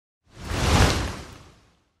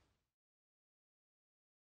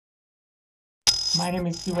My name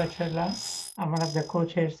is Siva Chadla. I'm one of the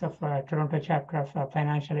co-chairs of Toronto chapter of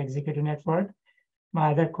Financial Executive Network.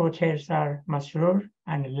 My other co-chairs are Masroor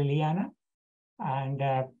and Liliana,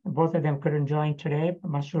 and both of them couldn't join today.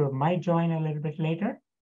 Masroor might join a little bit later.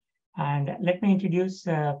 And let me introduce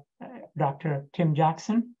Dr. Tim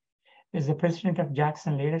Jackson, who is the president of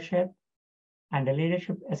Jackson Leadership and a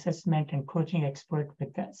leadership assessment and coaching expert with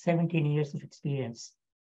 17 years of experience.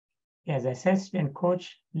 He has assessed and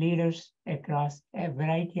coached leaders across a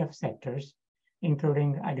variety of sectors,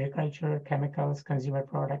 including agriculture, chemicals, consumer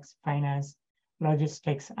products, finance,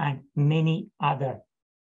 logistics, and many other.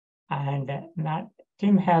 And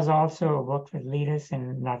Tim has also worked with leaders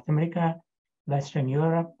in North America, Western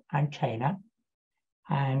Europe, and China.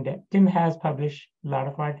 And Tim has published a lot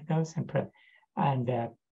of articles in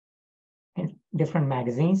different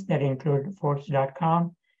magazines that include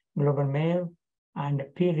Forbes.com, Global Mail, and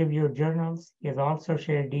peer-reviewed journals. He has also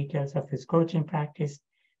shared details of his coaching practice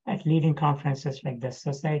at leading conferences like the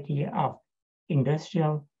Society of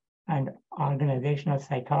Industrial and Organizational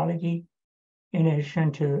Psychology. In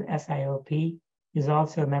addition to SIOP, he is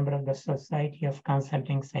also a member of the Society of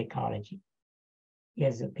Consulting Psychology. He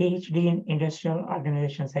has a Ph.D. in Industrial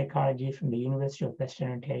Organizational Psychology from the University of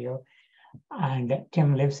Western Ontario, and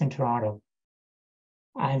Tim lives in Toronto.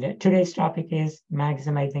 And today's topic is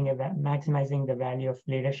maximizing the value of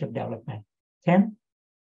leadership development. Tim?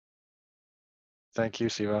 Thank you,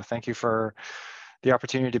 Siva. Thank you for the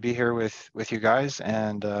opportunity to be here with you guys,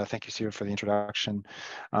 and thank you, Siva, for the introduction.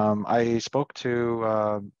 I spoke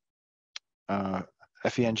to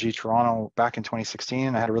FENG Toronto back in 2016,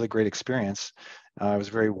 and I had a really great experience. It was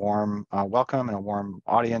a very warm welcome and a warm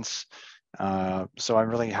audience. So I'm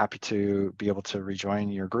really happy to be able to rejoin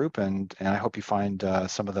your group, and I hope you find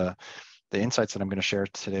some of the insights that I'm going to share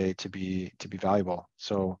today to be valuable.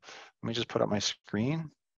 So let me just put up my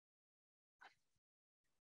screen.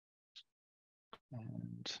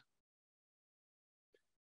 And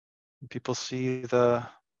people see the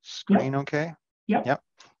screen okay? Yep.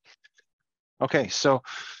 Okay, so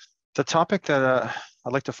the topic that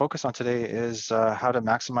I'd like to focus on today is how to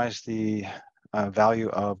maximize the value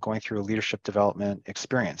of going through a leadership development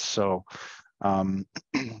experience. So I'll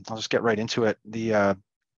just get right into it. The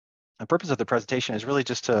purpose of the presentation is really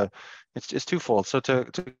just it's twofold. So to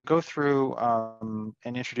go through and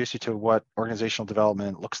introduce you to what organizational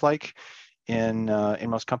development looks like in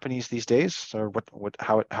most companies these days, or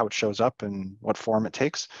how it shows up and what form it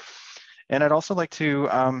takes. And I'd also like to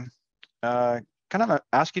kind of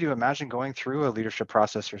ask you to imagine going through a leadership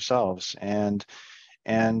process yourselves,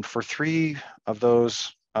 and for three of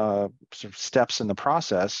those sort of steps in the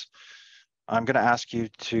process, I'm going to ask you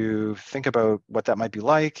to think about what that might be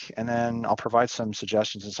like, and then I'll provide some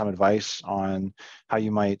suggestions and some advice on how you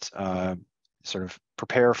might sort of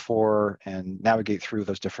prepare for and navigate through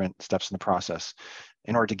those different steps in the process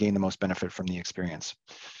in order to gain the most benefit from the experience.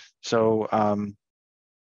 So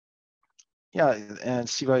yeah, and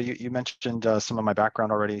Siva, you mentioned some of my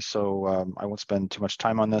background already, so I won't spend too much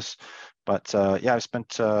time on this, but yeah, I've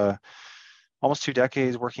spent almost 2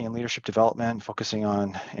 decades working in leadership development, focusing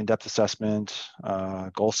on in-depth assessment,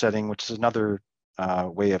 goal setting, which is another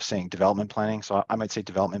way of saying development planning. So I might say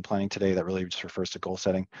development planning today. That really just refers to goal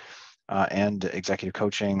setting, and executive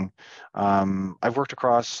coaching. I've worked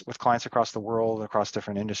with clients across the world, across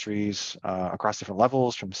different industries, across different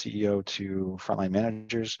levels, from CEO to frontline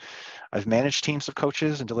managers. I've managed teams of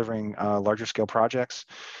coaches in delivering larger scale projects.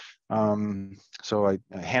 So I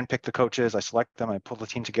handpick the coaches, I select them, I pull the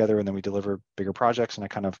team together, and then we deliver bigger projects. And I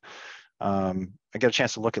kind of I get a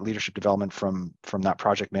chance to look at leadership development from that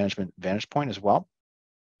project management vantage point as well.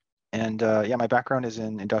 And yeah, my background is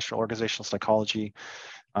in industrial organizational psychology.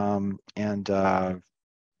 And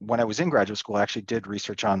when I was in graduate school, I actually did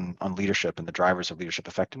research on leadership and the drivers of leadership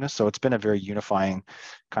effectiveness. So it's been a very unifying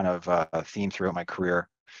kind of theme throughout my career,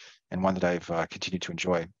 and one that I've continued to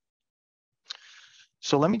enjoy.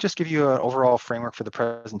 So let me just give you an overall framework for the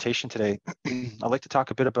presentation today. I'd like to talk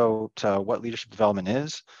a bit about what leadership development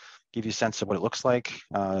is, give you a sense of what it looks like,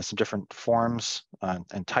 some different forms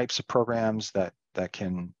and types of programs that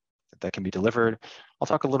can be delivered. I'll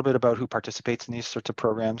talk a little bit about who participates in these sorts of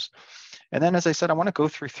programs. And then, as I said, I want to go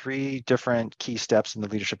through 3 different key steps in the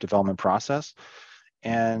leadership development process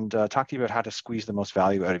and talk to you about how to squeeze the most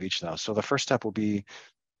value out of each of those. So the first step will be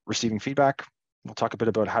receiving feedback. We'll talk a bit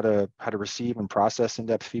about how to receive and process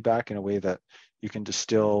in-depth feedback in a way that you can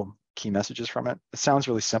distill key messages from it. It sounds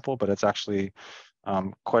really simple, but it's actually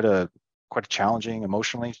quite a challenging,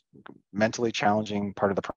 emotionally, mentally challenging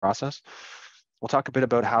part of the process. We'll talk a bit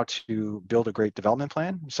about how to build a great development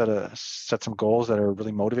plan, set some goals that are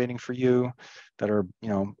really motivating for you, that are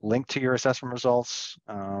linked to your assessment results,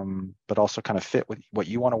 but also kind of fit with what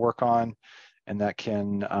you want to work on, and that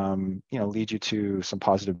can lead you to some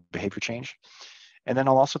positive behavior change. And then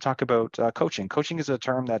I'll also talk about coaching. Coaching is a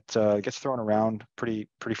term that gets thrown around pretty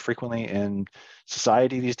frequently in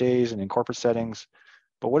society these days and in corporate settings.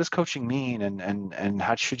 But what does coaching mean, and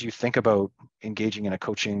how should you think about engaging in a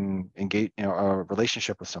coaching a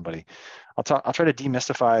relationship with somebody? I'll try to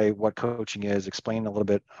demystify what coaching is, explain a little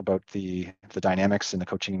bit about the dynamics in the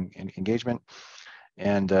coaching engagement,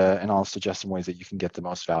 and I'll suggest some ways that you can get the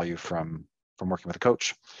most value from working with a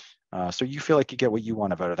coach, so you feel like you get what you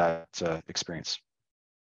want out of that experience.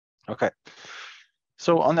 Okay.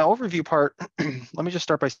 So on the overview part, let me just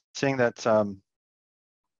start by saying that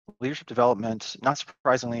leadership development, not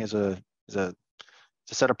surprisingly, is a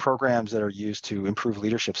set of programs that are used to improve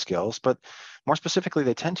leadership skills, but more specifically,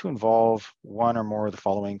 they tend to involve one or more of the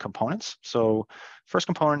following components. So first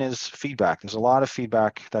component is feedback. There's a lot of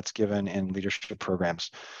feedback that's given in leadership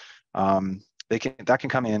programs. That can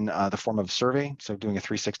come in the form of a survey, so doing a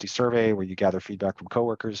 360 survey where you gather feedback from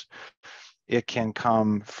coworkers. It can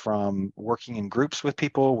come from working in groups with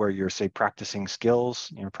people where you're, say, practicing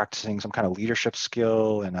skills, practicing some kind of leadership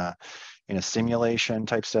skill in a simulation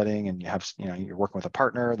type setting, and you're working with a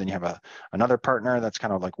partner, then you have another partner that's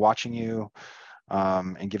kind of like watching you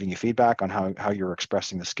and giving you feedback on how you're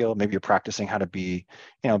expressing the skill. Maybe you're practicing how to be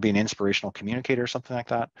an inspirational communicator or something like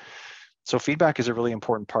that. So feedback is a really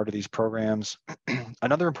important part of these programs.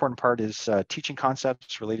 Another important part is teaching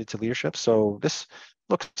concepts related to leadership. So this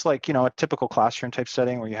looks like a typical classroom type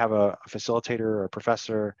setting where you have a facilitator or a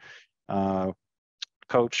professor,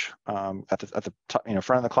 coach at the top,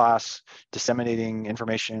 front of the class, disseminating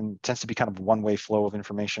information. It tends to be kind of a one-way flow of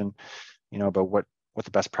information, about what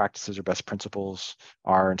the best practices or best principles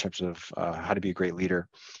are in terms of how to be a great leader.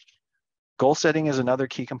 Goal setting is another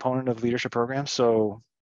key component of leadership programs. So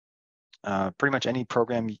pretty much any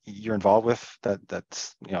program you're involved with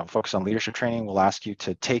that's focused on leadership training will ask you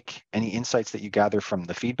to take any insights that you gather from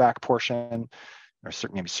the feedback portion, or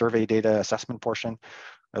certain maybe survey data assessment portion.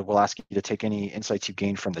 We'll ask you to take any insights you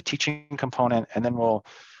gained from the teaching component, and then we'll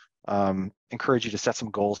encourage you to set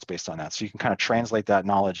some goals based on that. So you can kind of translate that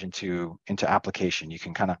knowledge into application. You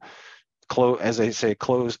can kind of close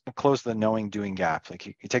the knowing doing gap. Like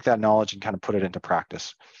you take that knowledge and kind of put it into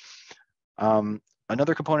practice.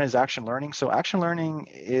 Another component is action learning. So action learning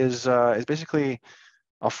is basically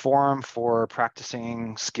a forum for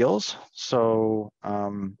practicing skills. So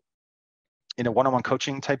in a one-on-one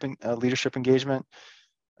coaching type leadership engagement,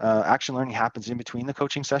 action learning happens in between the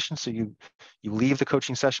coaching sessions. So you leave the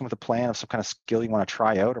coaching session with a plan of some kind of skill you want to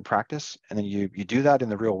try out or practice, and then you do that in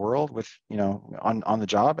the real world with on the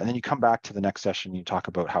job, and then you come back to the next session. You talk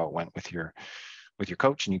about how it went with your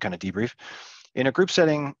coach, and you kind of debrief. In a group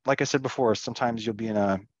setting, like I said before, sometimes you'll be in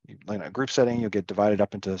a group setting, you'll get divided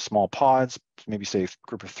up into small pods, maybe say a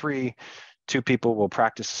group of 3. 2 people will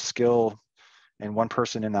practice a skill, and 1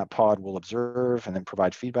 person in that pod will observe and then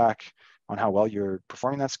provide feedback on how well you're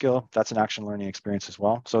performing that skill. That's an action learning experience as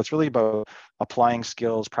well. So it's really about applying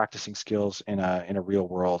skills, practicing skills in a real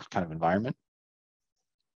world kind of environment.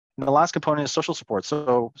 And the last component is social support.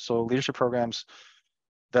 So leadership programs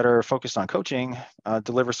that are focused on coaching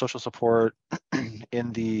deliver social support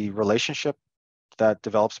in the relationship that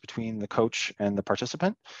develops between the coach and the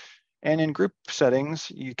participant. And in group settings,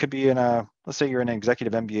 you could be let's say you're in an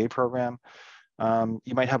executive MBA program.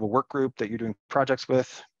 You might have a work group that you're doing projects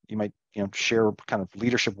with. You might share kind of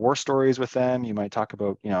leadership war stories with them. You might talk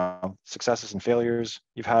about successes and failures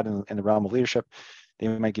you've had in the realm of leadership. They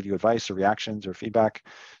might give you advice or reactions or feedback.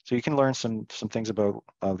 So you can learn some things about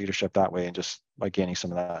leadership that way, and just by gaining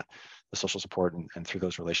some of the social support and through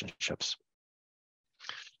those relationships.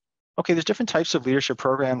 Okay, there's different types of leadership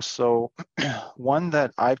programs. So one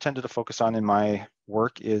that I've tended to focus on in my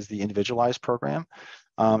work is the individualized program.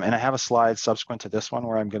 And I have a slide subsequent to this one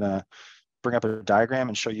where I'm going to bring up a diagram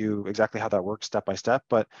and show you exactly how that works step by step.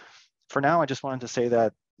 But for now, I just wanted to say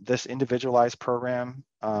that this individualized program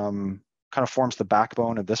kind of forms the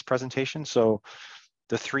backbone of this presentation. So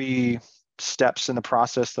the 3 steps in the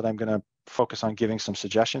process that I'm going to focus on giving some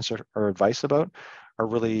suggestions or advice about are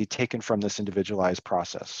really taken from this individualized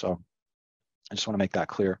process. So I just want to make that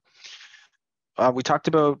clear. We talked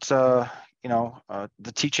about the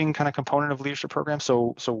teaching kind of component of leadership programs.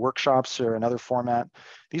 So workshops are another format.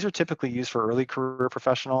 These are typically used for early career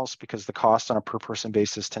professionals because the cost on a per person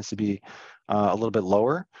basis tends to be a little bit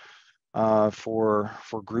lower. for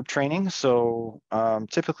group training. So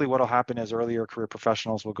typically what will happen is earlier career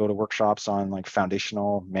professionals will go to workshops on like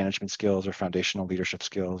foundational management skills or foundational leadership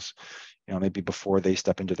skills, maybe before they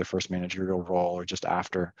step into their first managerial role or just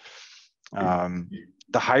after.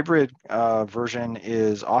 The hybrid version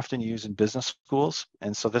is often used in business schools.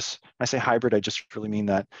 And so this, when I say hybrid, I just really mean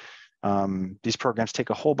that these programs take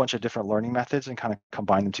a whole bunch of different learning methods and kind of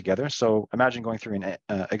combine them together. So imagine going through an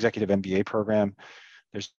executive MBA program.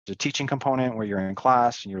 There's a teaching component where you're in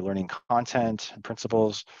class and you're learning content and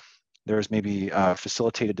principles. There's maybe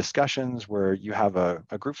facilitated discussions where you have a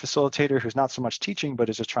group facilitator who's not so much teaching, but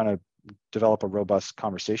is just trying to develop a robust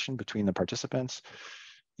conversation between the participants.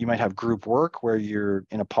 You might have group work where you're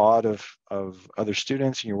in a pod of other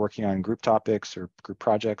students and you're working on group topics or group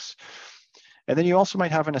projects. And then you also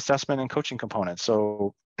might have an assessment and coaching component.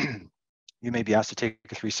 So you may be asked to take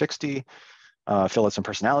a 360, fill out some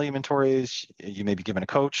personality inventories. You may be given a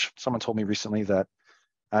coach. Someone told me recently that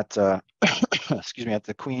at excuse me, at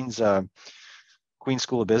the Queen's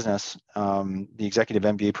School of Business, the executive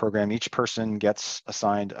MBA program, each person gets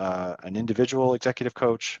assigned an individual executive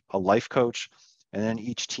coach, a life coach, and then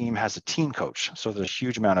each team has a team coach. So there's a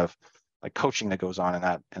huge amount of like coaching that goes on in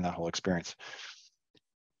that whole experience.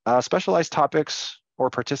 Specialized topics or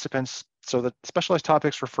participants. So the specialized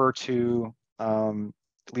topics refer to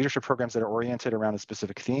leadership programs that are oriented around a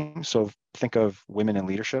specific theme. So think of women in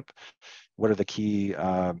leadership. What are the key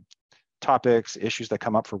topics, issues that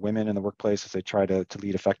come up for women in the workplace as they try to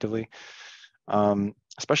lead effectively?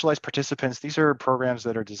 Specialized participants, these are programs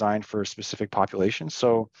that are designed for specific populations.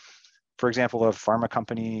 So for example, a pharma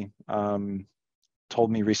company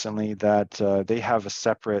told me recently that they have a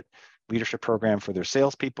separate leadership program for their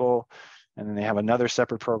salespeople, and then they have another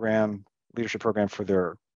separate leadership program for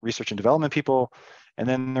their research and development people, and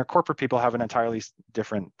then their corporate people have an entirely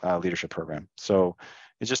different leadership program. So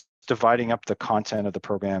it's just dividing up the content of the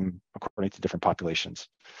program according to different populations.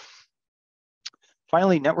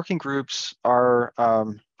 Finally, networking groups are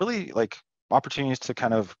really like opportunities to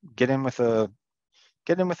kind of get in with a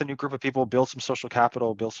new group of people, build some social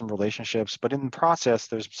capital, build some relationships. But in the process,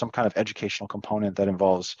 there's some kind of educational component that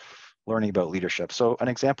involves learning about leadership. So an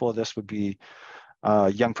example of this would be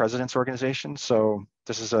Young Presidents Organization. So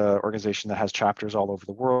this is an organization that has chapters all over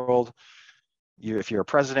the world. If you're a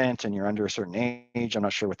president and you're under a certain age, I'm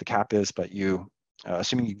not sure what the cap is, but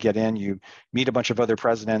assuming you get in, you meet a bunch of other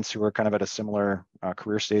presidents who are kind of at a similar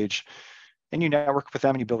career stage, and you network with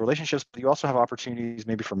them and you build relationships. But you also have opportunities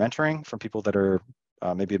maybe for mentoring from people that are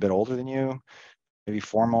maybe a bit older than you, maybe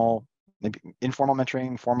formal, maybe informal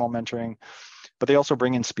mentoring, formal mentoring. But they also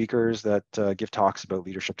bring in speakers that give talks about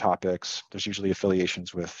leadership topics. There's usually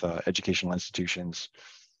affiliations with educational institutions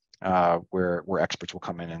where experts will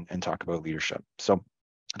come in and talk about leadership. So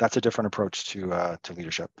that's a different approach to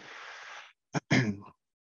leadership.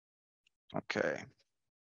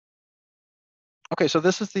 Okay, so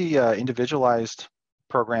this is the individualized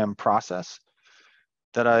program process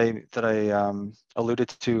that I alluded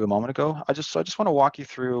to a moment ago. I just want to walk you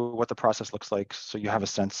through what the process looks like so you have a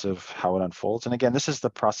sense of how it unfolds. And again, this is the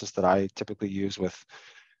process that I typically use with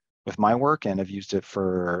my work, and I've used it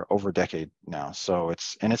for over a decade now. So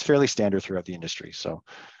it's fairly standard throughout the industry. So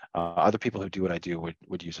other people who do what I do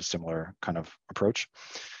would use a similar kind of approach.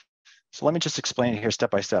 So let me just explain it here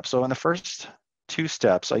step by step. So in the first two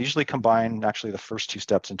steps, I usually combine actually the first two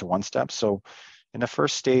steps into one step. So in the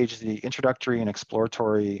first stage, the introductory and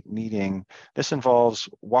exploratory meeting, this involves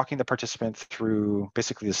walking the participant through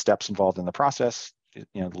basically the steps involved in the process, the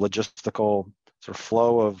logistical sort of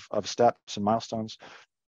flow of steps and milestones,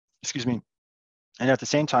 excuse me. And at the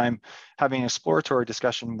same time, having an exploratory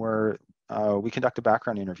discussion where we conduct a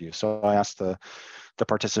background interview. So I asked the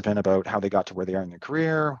participant about how they got to where they are in their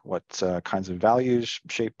career, what kinds of values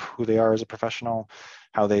shape who they are as a professional,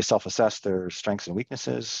 how they self-assess their strengths and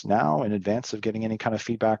weaknesses now in advance of getting any kind of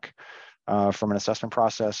feedback from an assessment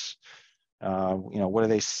process. What are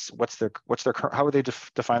they? How would they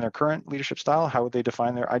define their current leadership style? How would they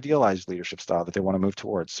define their idealized leadership style that they want to move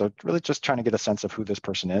towards? So really just trying to get a sense of who this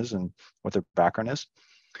person is and what their background is.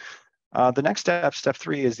 The next step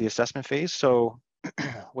 3, is the assessment phase. So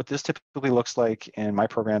what this typically looks like in my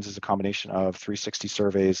programs is a combination of 360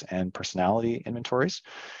 surveys and personality inventories.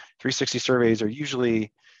 360 surveys are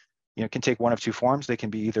usually, can take one of two forms. They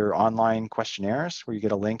can be either online questionnaires where you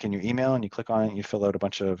get a link in your email and you click on it and you fill out a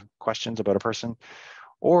bunch of questions about a person,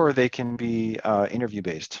 or they can be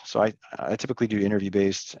interview-based. So I typically do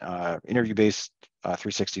interview-based. Interview-based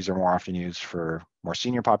 360s are more often used for more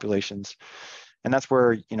senior populations. And that's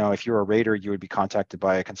where, if you're a rater, you would be contacted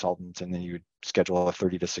by a consultant, and then you would schedule a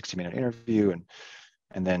 30 to 60-minute interview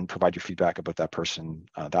and then provide your feedback about that person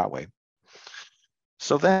that way.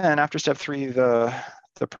 So then after step 3, the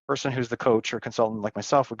person who's the coach or consultant like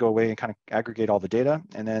myself would go away and kind of aggregate all the data,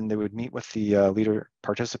 and then they would meet with the leader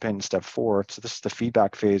participant in step 4. So this is the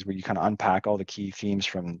feedback phase where you kind of unpack all the key themes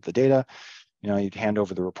from the data. You'd hand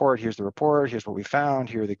over the report. Here's the report. Here's what we found.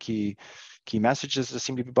 Here are the key messages that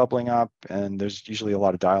seem to be bubbling up. And there's usually a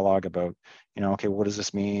lot of dialogue about, okay, what does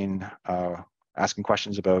this mean? Asking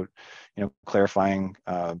questions about, clarifying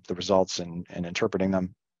the results and interpreting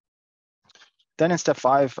them. Then in step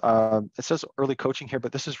 5, it says early coaching here,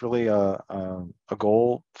 but this is really a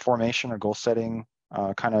goal formation or goal setting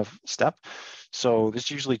kind of step. So there's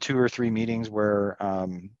usually 2 or 3 meetings where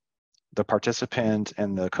the participant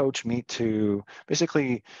and the coach meet to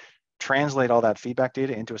basically translate all that feedback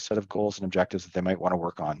data into a set of goals and objectives that they might want to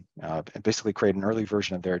work on, and basically create an early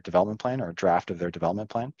version of their development plan or a draft of their development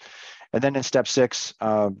plan. And then in step 6,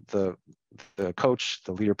 the coach,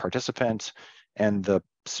 the leader participant, and the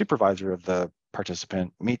supervisor of the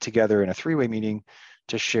participant meet together in a 3-way meeting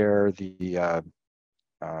to share the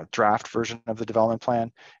draft version of the development plan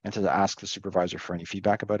and to ask the supervisor for any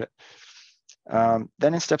feedback about it.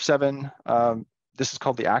 Then in step 7, this is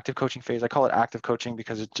called the active coaching phase. I call it active coaching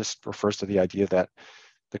because it just refers to the idea that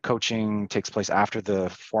the coaching takes place after the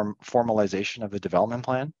formalization of the development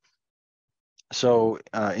plan. So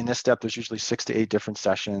in this step, there's usually 6 to 8 different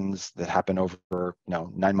sessions that happen over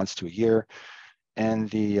 9 months to a year. And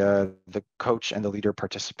the coach and the leader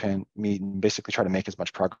participant meet and basically try to make as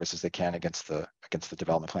much progress as they can against the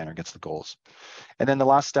development plan or against the goals. And then the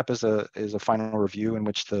last step is a final review in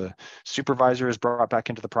which the supervisor is brought back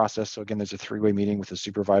into the process. So again, there's a 3-way meeting with the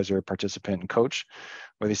supervisor, participant, and coach,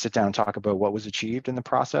 where they sit down and talk about what was achieved in the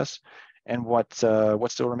process and what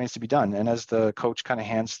still remains to be done. And as the coach kind of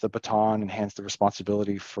hands the baton and hands the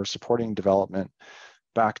responsibility for supporting development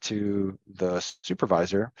back to the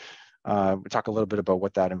supervisor, we talk a little bit about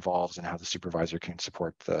what that involves and how the supervisor can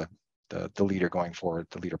support the leader going forward,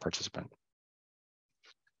 the leader participant.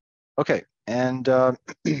 Okay, and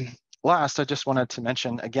last, I just wanted to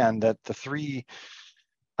mention again that the 3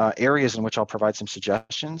 areas in which I'll provide some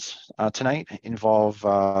suggestions tonight involve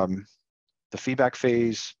the feedback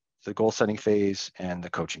phase, the goal setting phase, and the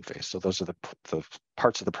coaching phase. So those are the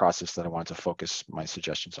parts of the process that I wanted to focus my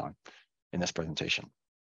suggestions on in this presentation.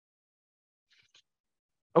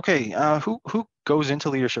 Okay, who goes into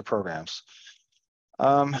leadership programs?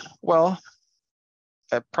 Well,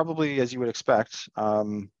 probably as you would expect,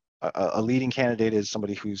 a leading candidate is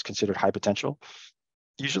somebody who's considered high potential.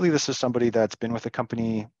 Usually this is somebody that's been with a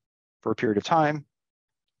company for a period of time.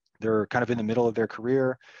 They're kind of in the middle of their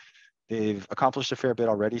career. They've accomplished a fair bit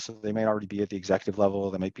already, so they may already be at the executive level.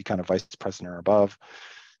 They might be kind of vice president or above.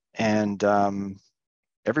 And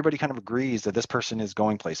everybody kind of agrees that this person is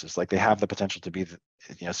going places. Like they have the potential to be,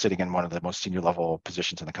 sitting in one of the most senior level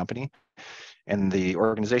positions in the company. And the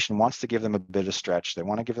organization wants to give them a bit of stretch. They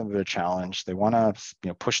want to give them a bit of challenge. They want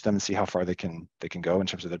to, push them and see how far they can go in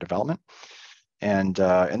terms of their development. And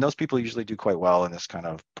those people usually do quite well in this kind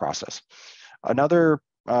of process. Another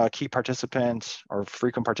key participant or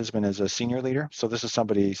frequent participant is a senior leader. So this is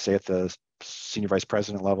somebody, say at the senior vice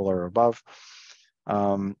president level or above.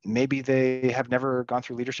 Maybe they have never gone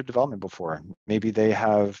through leadership development before. Maybe they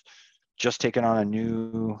have just taken on a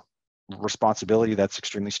new responsibility that's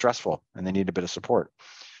extremely stressful and they need a bit of support.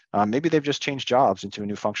 Maybe they've just changed jobs into a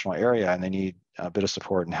new functional area and they need a bit of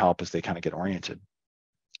support and help as they kind of get oriented.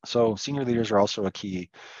 So senior leaders are also a key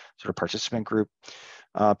sort of participant group.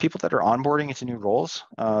 People that are onboarding into new roles,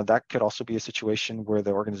 that could also be a situation where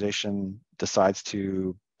the organization decides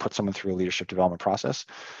to put someone through a leadership development process.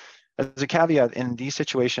 As a caveat, in these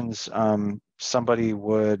situations, somebody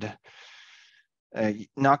would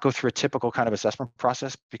not go through a typical kind of assessment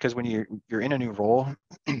process because when you're in a new role,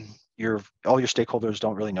 all your stakeholders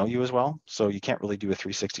don't really know you as well. So you can't really do a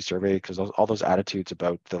 360 survey because all those attitudes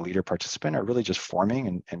about the leader participant are really just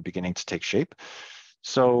forming and beginning to take shape.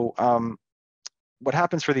 So what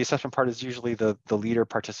happens for the assessment part is usually the leader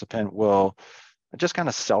participant will just kind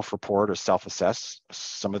of self-report or self-assess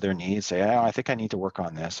some of their needs, say, oh, I think I need to work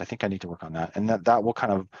on this. I think I need to work on that. And that will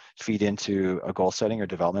kind of feed into a goal setting or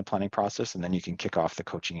development planning process. And then you can kick off the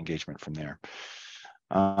coaching engagement from there.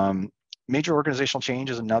 Major organizational change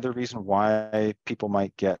is another reason why people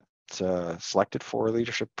might get selected for a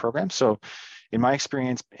leadership program. So in my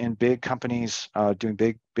experience in big companies, doing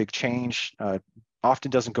big change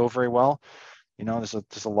often doesn't go very well. There's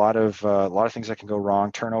a lot of things that can go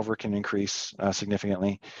wrong. Turnover can increase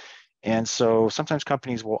significantly, and so sometimes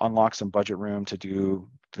companies will unlock some budget room to do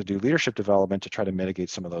leadership development to try to mitigate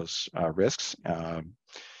some of those risks,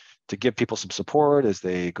 to give people some support as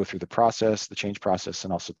they go through the process, the change process,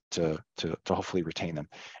 and also to hopefully retain them.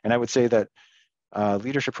 And I would say that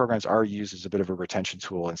leadership programs are used as a bit of a retention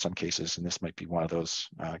tool in some cases, and this might be one of those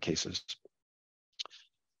cases.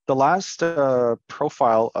 The last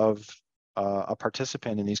profile of a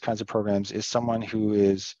participant in these kinds of programs is someone who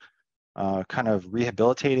is kind of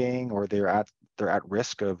rehabilitating, or they're at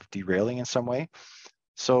risk of derailing in some way.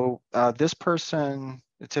 So this person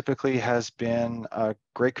typically has been a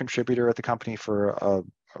great contributor at the company for a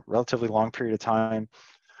relatively long period of time.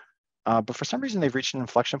 But for some reason, they've reached an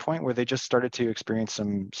inflection point where they just started to experience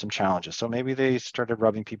some challenges. So maybe they started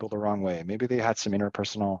rubbing people the wrong way. Maybe they had some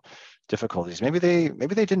interpersonal difficulties. Maybe they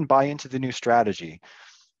didn't buy into the new strategy,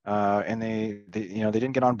 and they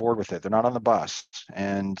didn't get on board with it. They're not on the bus,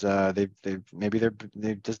 and they've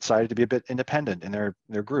decided to be a bit independent in their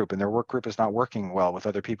group, and their work group is not working well with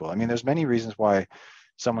other people. I mean, there's many reasons why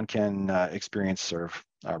someone can experience sort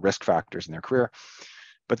of risk factors in their career.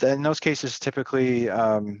 But then in those cases, typically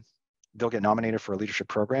they'll get nominated for a leadership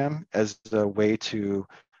program as a way to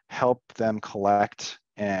help them collect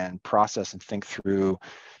and process and think through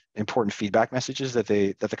important feedback messages that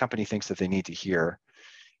the company thinks that they need to hear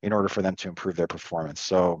in order for them to improve their performance.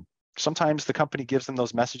 So sometimes the company gives them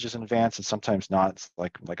those messages in advance, and sometimes not. It's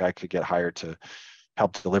like I could get hired to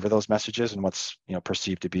help deliver those messages in what's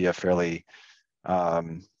perceived to be a fairly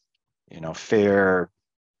fair,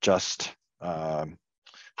 just,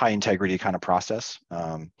 high integrity kind of process.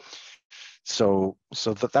 So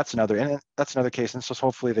that's another case. And so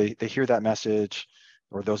hopefully they hear that message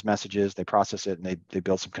or those messages, they process it, and they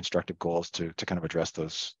build some constructive goals to kind of address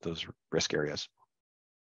those risk areas.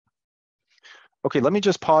 Okay, let me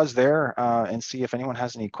just pause there and see if anyone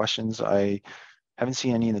has any questions. I haven't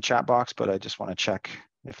seen any in the chat box, but I just want to check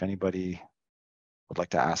if anybody would like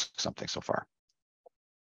to ask something so far.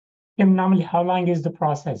 Tim, normally how long is the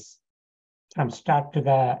process from start to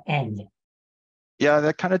the end? Yeah,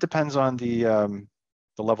 that kind of depends on the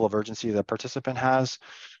level of urgency the participant has.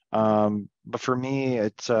 But for me,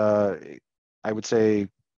 it's I would say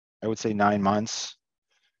 9 months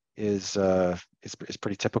is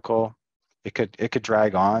pretty typical. It could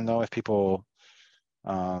drag on though if people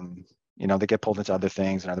they get pulled into other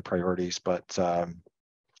things and other priorities. But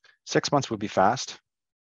 6 months would be fast.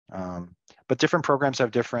 But different programs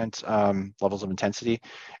have different levels of intensity.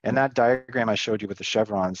 And that diagram I showed you with the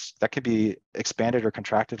chevrons, that could be expanded or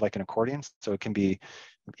contracted like an accordion. So it can be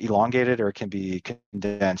elongated or it can be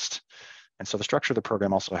condensed. And so the structure of the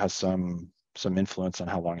program also has some influence on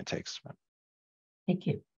how long it takes. Thank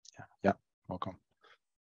you. Yeah, welcome.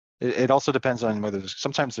 It also depends on whether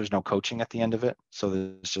sometimes there's no coaching at the end of it.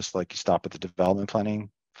 So it's just like you stop at the development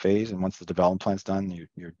planning phase, and once the development plan's done,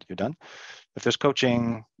 you're done. If there's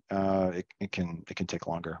coaching, it can take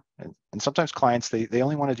longer. And sometimes clients they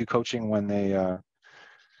only want to do coaching when they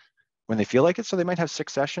feel like it. So they might have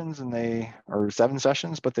 6 sessions or 7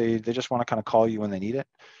 sessions, but they just want to kind of call you when they need it.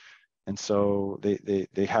 And so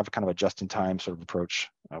they have kind of a just-in-time sort of approach,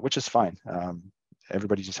 which is fine.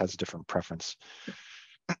 Everybody just has a different preference.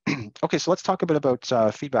 Okay, so let's talk a bit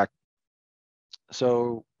about feedback.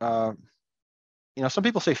 So, some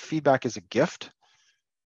people say feedback is a gift.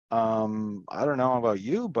 I don't know about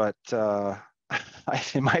you, but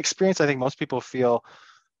in my experience, I think most people feel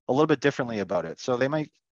a little bit differently about it. So they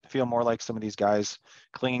might feel more like some of these guys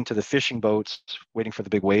clinging to the fishing boats, waiting for the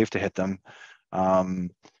big wave to hit them. So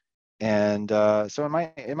in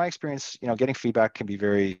my experience, getting feedback can be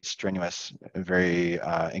very strenuous, very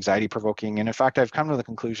anxiety provoking. And in fact, I've come to the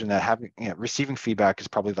conclusion that receiving feedback is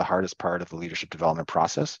probably the hardest part of the leadership development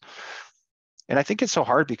process. And I think it's so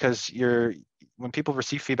hard because when people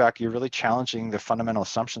receive feedback, you're really challenging the fundamental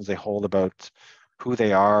assumptions they hold about who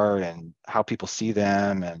they are and how people see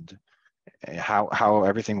them and how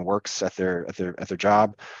everything works at their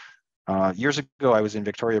job. Years ago, I was in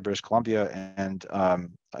Victoria, British Columbia, and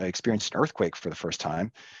I experienced an earthquake for the first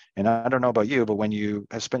time. And I don't know about you, but when you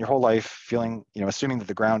have spent your whole life feeling, assuming that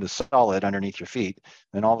the ground is solid underneath your feet,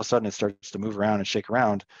 then all of a sudden it starts to move around and shake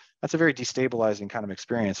around, that's a very destabilizing kind of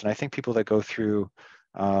experience. And I think people that go through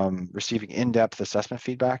receiving in-depth assessment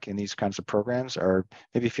feedback in these kinds of programs are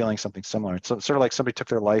maybe feeling something similar. It's sort of like somebody took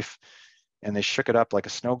their life and they shook it up like a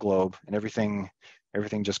snow globe, and everything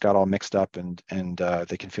just got all mixed up, and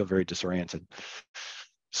they can feel very disoriented.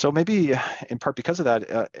 So maybe in part because of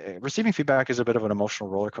that, receiving feedback is a bit of an emotional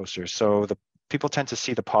roller coaster. So the people tend to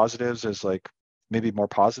see the positives as like maybe more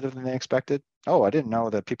positive than they expected. Oh, I didn't know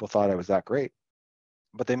that people thought I was that great.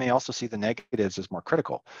 But they may also see the negatives as more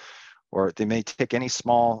critical, or they may take any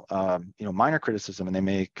small, minor criticism, and they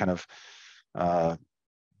may kind of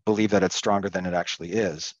believe that it's stronger than it actually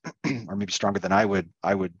is, or maybe stronger than I would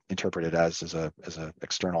interpret it as a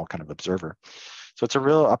external kind of observer. So it's a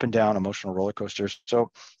real up and down emotional roller coaster.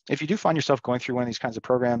 So if you do find yourself going through one of these kinds of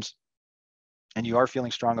programs and you are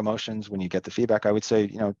feeling strong emotions when you get the feedback, I would say,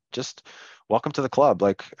 just welcome to the club.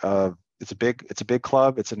 Like it's a big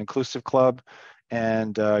club, it's an inclusive club,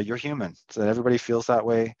 and you're human. So everybody feels that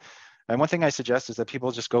way. And one thing I suggest is that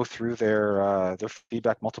people just go through their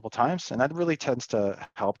feedback multiple times, and that really tends to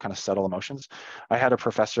help kind of settle emotions. I had a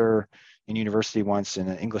professor in university once in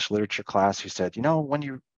an English literature class who said, when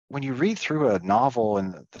you read through a novel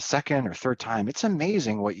and the second or third time, it's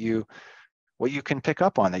amazing what you can pick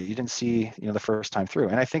up on that you didn't see, the first time through.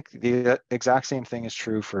 And I think the exact same thing is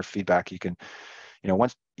true for feedback. You can,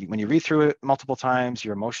 when you read through it multiple times,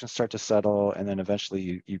 your emotions start to settle, and then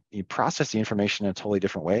eventually you process the information in a totally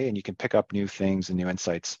different way, and you can pick up new things and new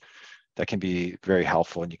insights that can be very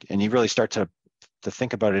helpful. And you really start to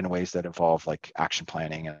think about it in ways that involve like action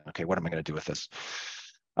planning and, okay, what am I going to do with this?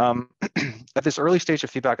 At this early stage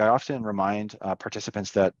of feedback, I often remind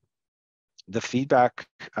participants that the feedback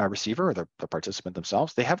receiver, or the participant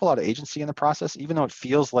themselves, they have a lot of agency in the process, even though it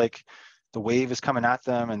feels like the wave is coming at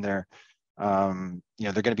them and they're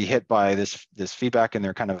they're going to be hit by this feedback and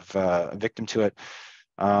they're kind of a victim to it.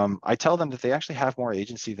 I tell them that they actually have more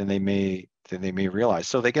agency than they may realize.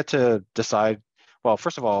 So they get to decide. Well,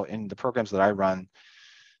 first of all, in the programs that I run,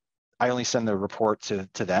 I only send the report to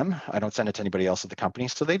them. I don't send it to anybody else at the company.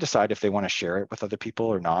 So they decide if they want to share it with other people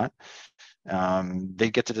or not. They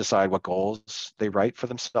get to decide what goals they write for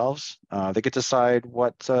themselves. They get to decide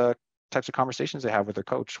what types of conversations they have with their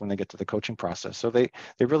coach when they get to the coaching process. So they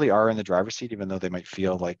really are in the driver's seat, even though they might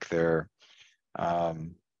feel like this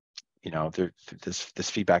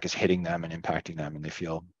feedback is hitting them and impacting them, and they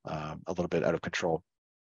feel a little bit out of control.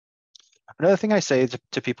 Another thing I say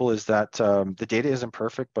to people is that the data isn't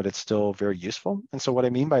perfect, but it's still very useful. And so what I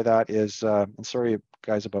mean by that is, and sorry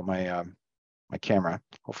guys about my my camera,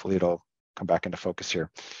 hopefully it'll come back into focus here.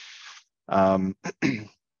 But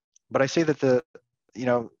I say that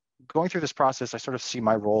going through this process, I sort of see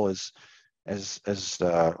my role as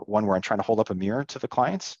one where I'm trying to hold up a mirror to the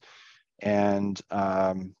clients, and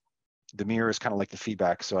the mirror is kind of like the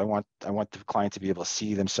feedback. So I want the client to be able to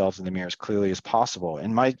see themselves in the mirror as clearly as possible.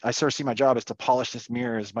 And I sort of see my job is to polish this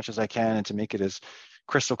mirror as much as I can and to make it as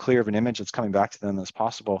crystal clear of an image that's coming back to them as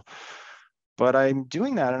possible. But I'm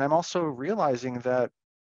doing that, and I'm also realizing that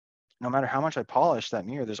no matter how much I polish that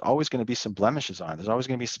mirror, there's always going to be some blemishes on it. There's always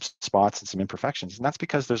going to be some spots and some imperfections. And that's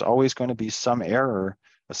because there's always going to be some error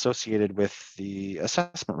associated with the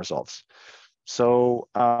assessment results. So,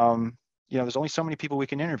 there's only so many people we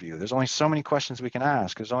can interview. There's only so many questions we can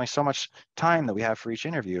ask. There's only so much time that we have for each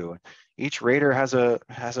interview. Each rater has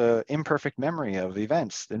a imperfect memory of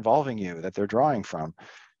events involving you that they're drawing from.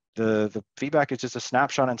 The feedback is just a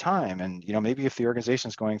snapshot in time. And, maybe if the organization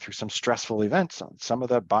is going through some stressful events, some of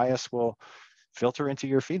that bias will filter into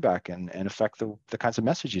your feedback and affect the kinds of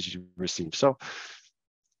messages you receive. So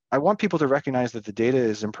I want people to recognize that the data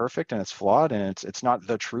is imperfect and it's flawed, and it's not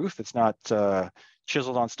the truth. It's not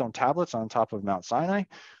chiseled on stone tablets on top of Mount Sinai.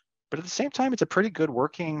 But at the same time, it's a pretty good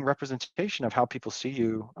working representation of how people see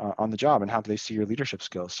you on the job and how they see your leadership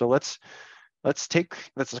skills. So let's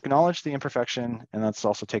acknowledge the imperfection, and let's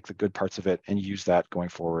also take the good parts of it and use that going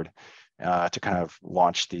forward to kind of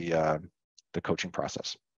launch the coaching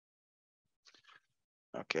process.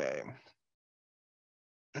 Okay.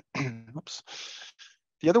 Oops.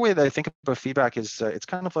 The other way that I think about feedback is it's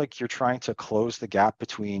kind of like you're trying to close the gap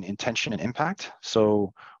between intention and impact.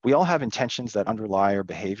 So we all have intentions that underlie our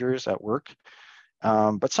behaviors at work.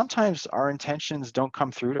 But sometimes our intentions don't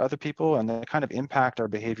come through to other people, and the kind of impact our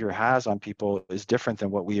behavior has on people is different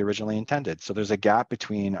than what we originally intended. So there's a gap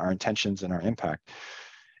between our intentions and our impact.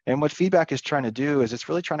 And what feedback is trying to do is it's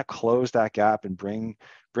really trying to close that gap and bring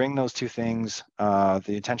those two things, the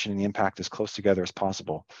intention and the impact, as close together as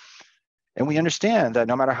possible. And we understand that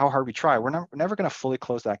no matter how hard we try, we're never going to fully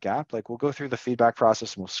close that gap. Like, we'll go through the feedback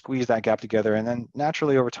process and we'll squeeze that gap together, and then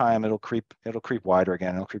naturally over time it'll creep wider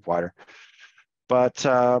again. It'll creep wider. But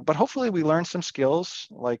hopefully we learn some skills,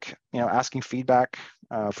 like asking feedback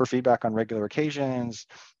for feedback on regular occasions.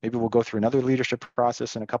 Maybe we'll go through another leadership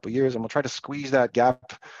process in a couple of years, and we'll try to squeeze that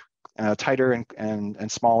gap tighter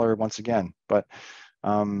and smaller once again. But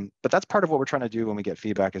that's part of what we're trying to do when we get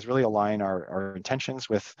feedback, is really align our intentions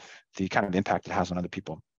with the kind of impact it has on other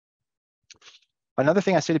people. Another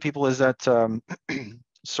thing I say to people is that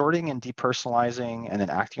sorting and depersonalizing and then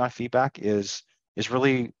acting on feedback is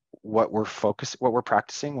really what we're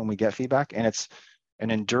practicing when we get feedback, and it's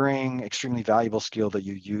an enduring, extremely valuable skill that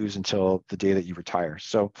you use until the day that you retire.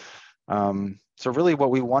 So really what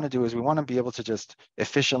we want to do is we want to be able to just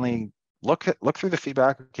efficiently look through the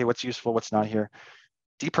feedback. Okay, what's useful, what's not here.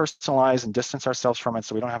 depersonalize and distance ourselves from it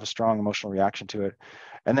so we don't have a strong emotional reaction to it.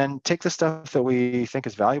 And then take the stuff that we think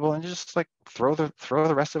is valuable and just like throw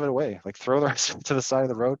the rest of it away, like throw the rest to the side of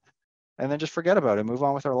the road, and then just forget about it, move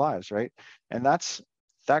on with our lives, right? And that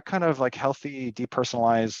kind of like healthy,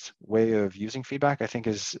 depersonalized way of using feedback, I think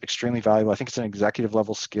is extremely valuable. I think it's an executive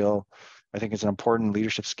level skill. I think it's an important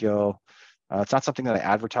leadership skill. It's not something that I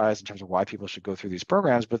advertise in terms of why people should go through these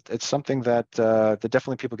programs, but it's something that that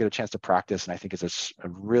definitely people get a chance to practice, and I think is a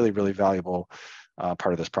really, really valuable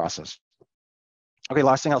part of this process. Okay,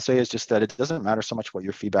 last thing I'll say is just that it doesn't matter so much what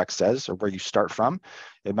your feedback says or where you start from.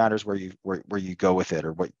 It matters where you go with it,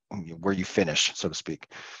 or where you finish, so to speak.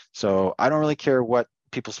 So I don't really care what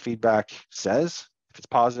people's feedback says. If it's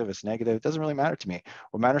positive, it's negative, it doesn't really matter to me.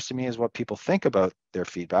 What matters to me is what people think about their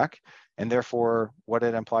feedback, and therefore what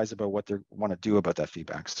it implies about what they want to do about that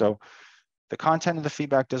feedback. So the content of the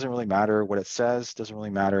feedback doesn't really matter. What it says doesn't really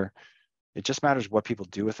matter. It just matters what people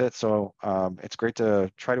do with it. So it's great to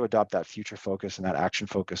try to adopt that future focus and that action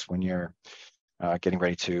focus when you're getting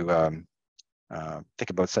ready to think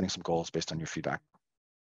about setting some goals based on your feedback.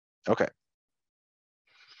 Okay.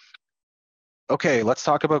 Okay, let's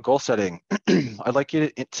talk about goal setting. I'd like you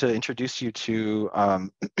to introduce you to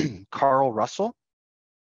Carl Russell,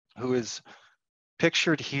 who is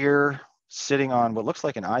pictured here sitting on what looks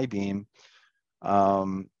like an I-beam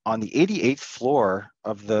on the 88th floor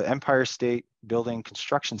of the Empire State Building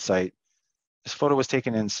construction site. This photo was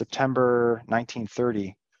taken in September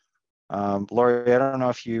 1930. Laurie, I don't know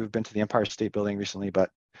if you've been to the Empire State Building recently,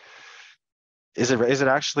 but is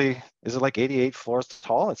it like 88 floors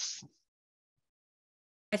tall?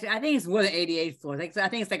 I think it's more than 88 floors. I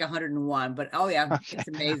think it's like 101, but oh yeah, Okay. it's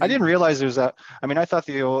amazing. I didn't realize it was that. I mean, I thought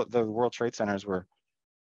the World Trade Centers were,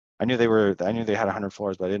 I knew they had 100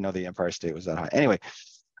 floors, but I didn't know the Empire State was that high. Anyway,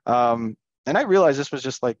 and I realized this was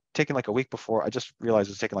just like taken like a week before. I just realized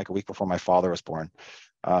it was taken like a week before my father was born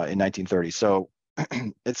in 1930. So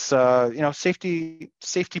it's safety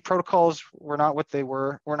protocols were not what they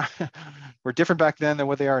were. Were different back then than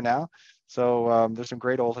what they are now. So there's some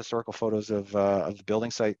great old historical photos of the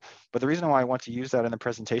building site. But the reason why I want to use that in the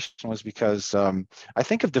presentation was because I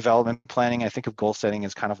think of development planning. I think of goal setting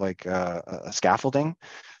as kind of like a scaffolding.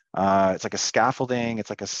 It's like a scaffolding. It's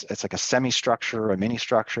like a semi-structure, a mini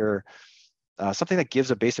structure, something that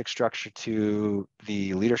gives a basic structure to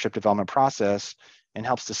the leadership development process and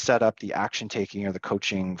helps to set up the action taking or the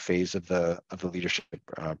coaching phase of the leadership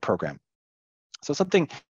program. So something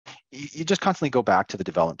you just constantly go back to the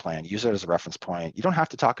development plan, use it as a reference point. You don't have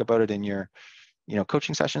to talk about it in your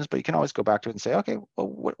coaching sessions, but you can always go back to it and say, okay,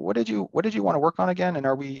 well, what did you want to work on again, and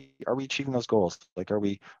are we achieving those goals? Like, are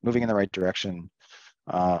we moving in the right direction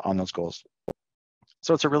on those goals?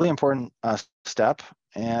 So it's a really important step,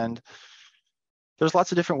 and there's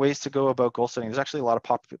lots of different ways to go about goal setting. There's actually a lot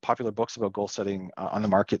of popular books about goal setting on the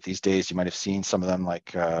market these days. You might have seen some of them,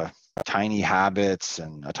 like Tiny Habits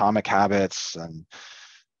and Atomic Habits, and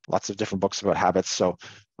lots of different books about habits. So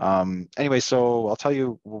anyway, so I'll tell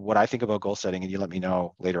you what I think about goal setting, and you let me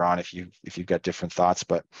know later on if you've got different thoughts.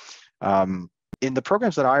 But in the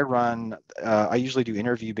programs that I run, I usually do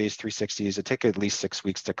interview-based 360s. It takes at least 6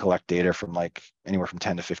 weeks to collect data from like anywhere from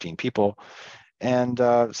 10 to 15 people. And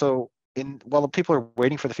while the people are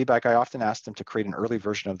waiting for the feedback, I often ask them to create an early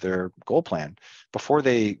version of their goal plan before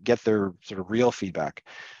they get their sort of real feedback.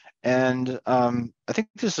 And I think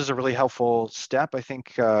this is a really helpful step. I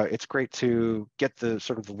think it's great to get the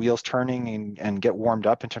sort of the wheels turning and get warmed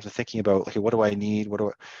up in terms of thinking about, okay, what do I need?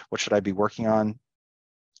 What should I be working on?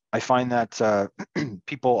 I find that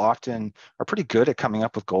people often are pretty good at coming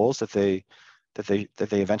up with goals that they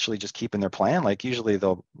eventually just keep in their plan. Like usually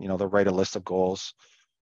they'll write a list of goals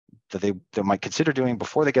that they might consider doing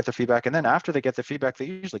before they get the feedback, and then after they get the feedback, they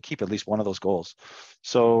usually keep at least one of those goals.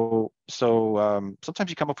 So sometimes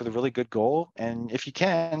you come up with a really good goal, and if you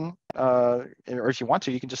can, or if you want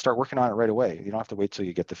to, you can just start working on it right away. You don't have to wait till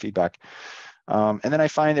you get the feedback. And then I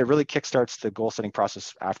find it really kickstarts the goal setting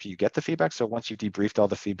process after you get the feedback. So once you've debriefed all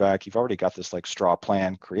the feedback, you've already got this like straw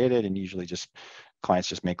plan created, and usually clients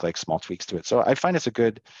just make like small tweaks to it. So I find it's a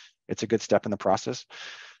good step in the process.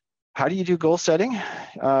 How do you do goal setting?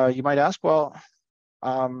 You might ask. Well,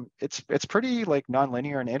 it's pretty like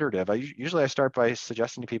nonlinear and iterative. Usually I start by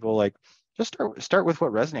suggesting to people, like, just start with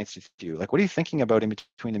what resonates with you. Like, what are you thinking about in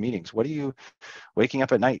between the meetings? What are you waking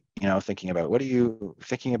up at night, thinking about? What are you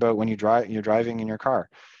thinking about when you're driving in your car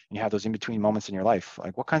and you have those in between moments in your life?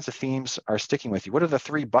 Like, what kinds of themes are sticking with you? What are the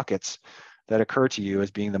 3 buckets that occur to you as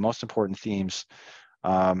being the most important themes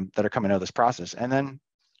that are coming out of this process? And then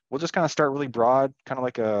we'll just kind of start really broad, kind of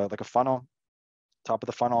like a funnel. top of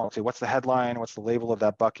the funnel. Okay, what's the headline? What's the label of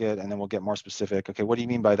that bucket? And then we'll get more specific. Okay, what do you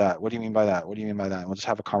mean by that? What do you mean by that? What do you mean by that? And we'll just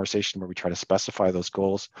have a conversation where we try to specify those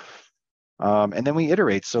goals. And then we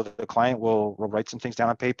iterate. So the client will write some things down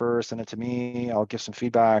on paper, send it to me. I'll give some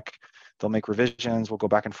feedback. They'll make revisions. We'll go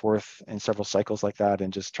back and forth in several cycles like that,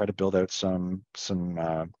 and just try to build out some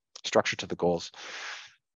structure to the goals.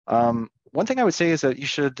 One thing I would say is that you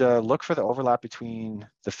should look for the overlap between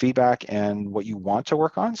the feedback and what you want to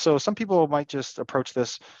work on. So some people might just approach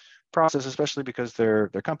this process, especially because their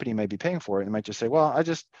company may be paying for it, and might just say, well, I'm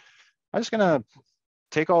just gonna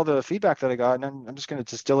take all the feedback that I got, and then I'm just going to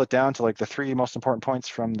distill it down to like the 3 most important points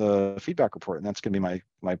from the feedback report, and that's going to be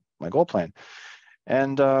my goal plan.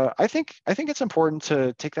 And I think it's important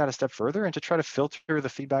to take that a step further and to try to filter the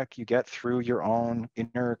feedback you get through your own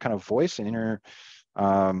inner kind of voice and inner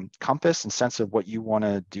compass and sense of what you want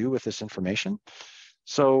to do with this information.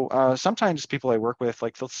 So sometimes people I work with,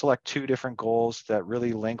 like, they'll select 2 different goals that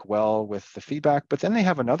really link well with the feedback, but then they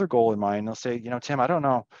have another goal in mind. They'll say, Tim, I don't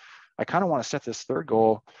know, I kind of want to set this 3rd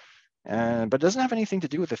goal, but it doesn't have anything to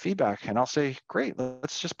do with the feedback. And I'll say, great,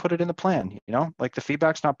 let's just put it in the plan. Like, the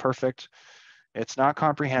feedback's not perfect. It's not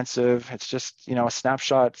comprehensive. It's just, a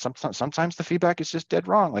snapshot. Sometimes the feedback is just dead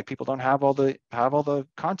wrong. Like, people don't have all the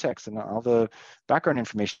context and all the background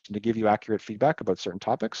information to give you accurate feedback about certain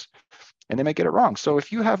topics, and they may get it wrong. So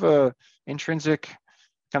if you have a intrinsic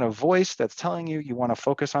kind of voice that's telling you want to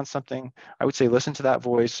focus on something, I would say listen to that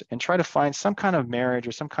voice and try to find some kind of marriage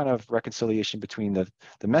or some kind of reconciliation between the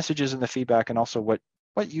messages and the feedback, and also what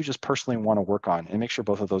you just personally want to work on, and make sure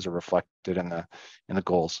both of those are reflected in the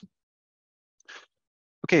goals.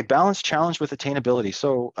 Okay, balance challenge with attainability.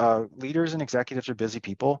 So leaders and executives are busy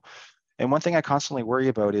people, and one thing I constantly worry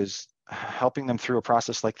about is helping them through a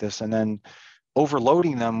process like this and then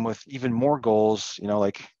overloading them with even more goals.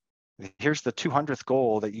 Like, here's the 200th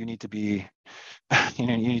goal that you need to be you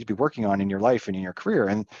need to be working on in your life and in your career,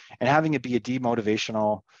 and having it be a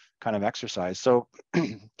demotivational kind of exercise. So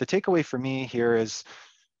the takeaway for me here is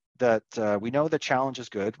that we know that challenge is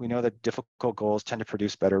good. We know that difficult goals tend to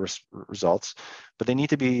produce better results, but they need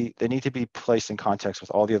to be placed in context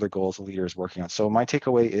with all the other goals the leader is working on. So my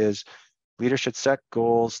takeaway is, leaders should set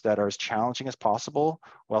goals that are as challenging as possible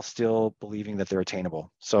while still believing that they're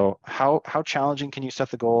attainable. So how challenging can you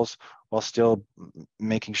set the goals while still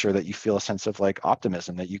making sure that you feel a sense of like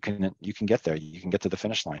optimism that you can get there, you can get to the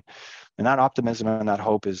finish line. And that optimism and that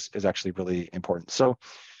hope is actually really important. So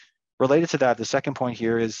related to that, the second point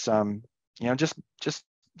here is, just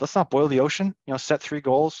let's not boil the ocean. Set 3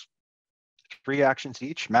 goals, 3 actions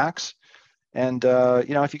each max. And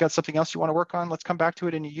if you got something else you want to work on, let's come back to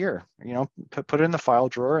it in a year. Put it in the file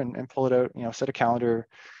drawer and pull it out. Set a calendar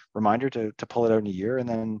reminder to pull it out in a year, and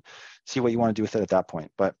then see what you want to do with it at that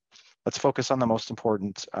point. But let's focus on the most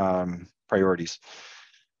important priorities.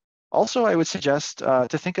 Also, I would suggest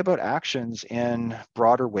to think about actions in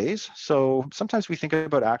broader ways. So sometimes we think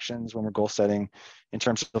about actions when we're goal setting in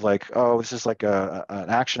terms of like, oh, this is like an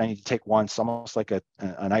action I need to take once, almost like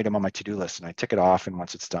an item on my to-do list, and I tick it off, and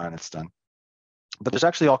once it's done, it's done. But there's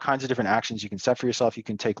actually all kinds of different actions you can set for yourself. You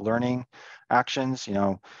can take learning actions,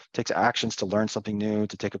 takes actions to learn something new,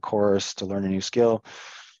 to take a course, to learn a new skill.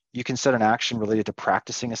 You can set an action related to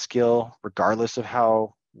practicing a skill, regardless of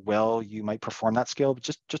how well you might perform that skill, but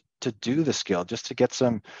just to do the skill, just to get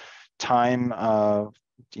some time,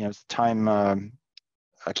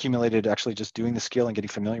 accumulated actually just doing the skill and getting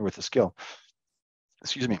familiar with the skill.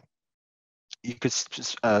 Excuse me. You could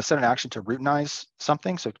set an action to routinize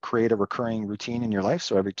something, so create a recurring routine in your life.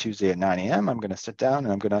 So every Tuesday at 9 a.m., I'm going to sit down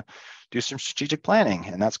and I'm going to do some strategic planning,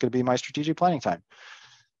 and that's going to be my strategic planning time.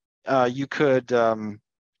 You could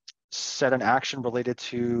set an action related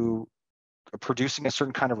to producing a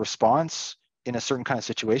certain kind of response in a certain kind of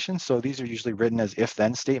situation. So these are usually written as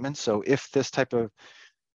if-then statements. So if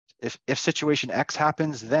situation X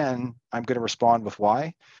happens, then I'm going to respond with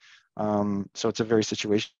Y. So it's a very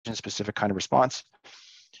situation-specific kind of response.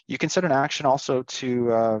 You can set an action also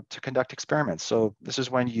to conduct experiments. So this is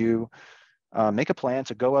when you make a plan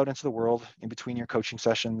to go out into the world in between your coaching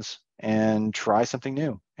sessions and try something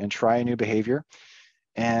new and try a new behavior.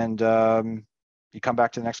 And you come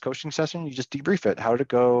back to the next coaching session, you just debrief it. How did it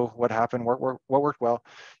go? What happened? What worked well?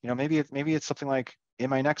 Maybe it's something like, in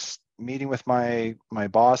my next meeting with my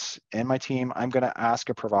boss and my team, I'm going to ask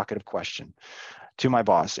a provocative question to my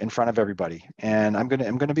boss in front of everybody, and I'm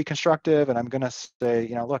going to be constructive, and I'm going to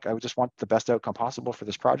say, look, I just want the best outcome possible for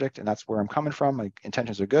this project, and that's where I'm coming from. My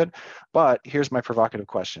intentions are good, but here's my provocative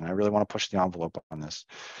question. I really want to push the envelope on this,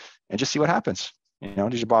 and just see what happens.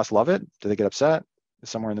 Does your boss love it? Do they get upset?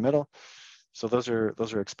 Somewhere in the middle. So those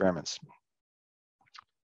are experiments.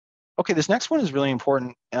 Okay, this next one is really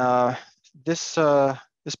important. This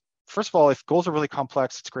first of all, if goals are really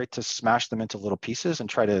complex, it's great to smash them into little pieces and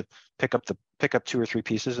try to pick up 2 or 3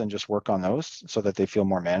 pieces and just work on those so that they feel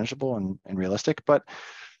more manageable and realistic. But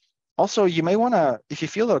also, you may want to, if you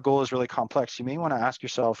feel that a goal is really complex, you may want to ask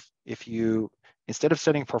yourself if you, instead of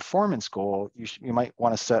setting a performance goal, you might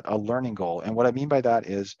want to set a learning goal. And what I mean by that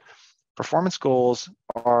is performance goals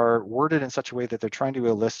are worded in such a way that they're trying to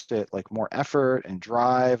elicit like more effort and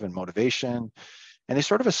drive and motivation. And they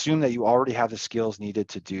sort of assume that you already have the skills needed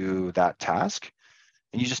to do that task,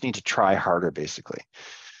 and you just need to try harder, basically.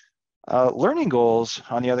 Learning goals,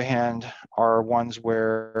 on the other hand, are ones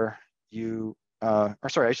where you, or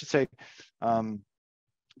sorry, I should say,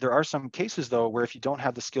 there are some cases though where if you don't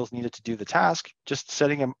have the skills needed to do the task, just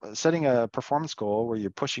setting a performance goal where you're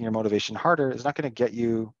pushing your motivation harder is not going to get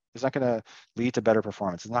you. It's not going to lead to better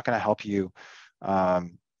performance. It's not going to help you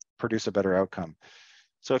produce a better outcome.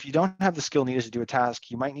 So if you don't have the skill needed to do a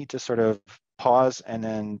task, you might need to sort of pause and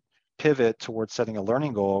then pivot towards setting a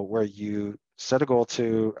learning goal where you set a goal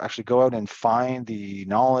to actually go out and find the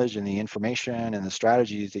knowledge and the information and the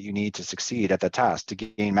strategies that you need to succeed at that task, to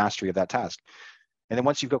gain mastery of that task. And then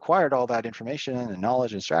once you've acquired all that information and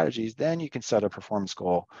knowledge and strategies, then you can set a performance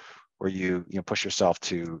goal where you push yourself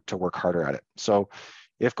to work harder at it. So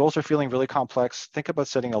if goals are feeling really complex, think about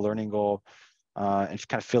setting a learning goal and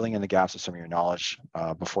kind of filling in the gaps of some of your knowledge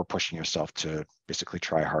before pushing yourself to basically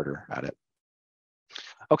try harder at it.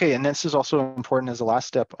 Okay, and this is also important as the last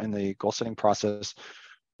step in the goal setting process.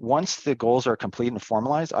 Once the goals are complete and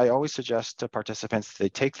formalized, I always suggest to participants they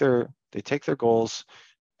take their goals,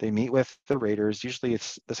 they meet with the raters. Usually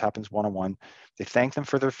this happens one-on-one. They thank them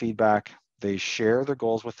for their feedback. They share their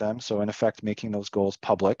goals with them. So in effect, making those goals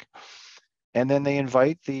public. And then they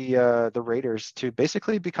invite the raters to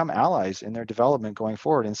basically become allies in their development going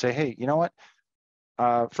forward and say, hey, you know what?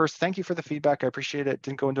 First, thank you for the feedback. I appreciate it.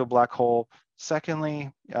 Didn't go into a black hole.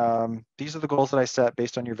 Secondly, these are the goals that I set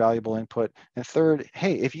based on your valuable input. And third,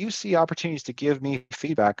 hey, if you see opportunities to give me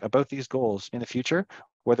feedback about these goals in the future,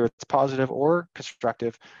 whether it's positive or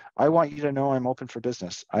constructive, I want you to know I'm open for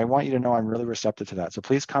business. I want you to know I'm really receptive to that. So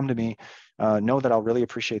please come to me. Know that I'll really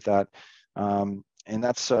appreciate that. And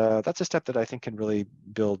that's a step that I think can really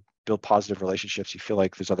build positive relationships. You feel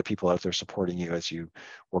like there's other people out there supporting you as you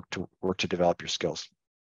work to develop your skills.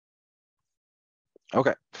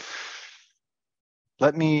 Okay.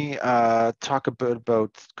 Let me talk a bit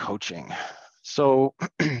about coaching. So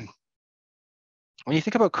when you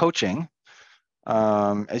think about coaching,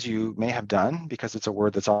 as you may have done, because it's a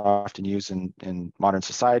word that's often used in modern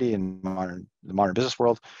society and the modern business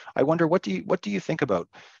world, I wonder what do you think about?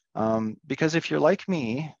 Because if you're like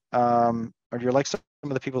me, or you're like some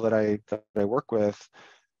of the people that I work with,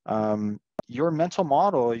 your mental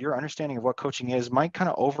model, your understanding of what coaching is might kind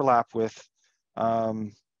of overlap with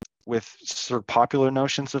sort of popular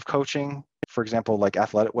notions of coaching. For example, like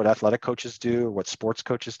what athletic coaches do, what sports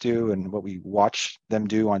coaches do, and what we watch them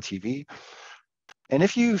do on TV. And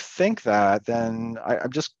if you think that, then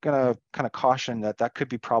I'm just gonna kind of caution that could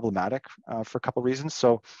be problematic for a couple of reasons.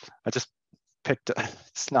 So I just picked,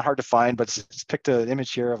 it's not hard to find, but just picked an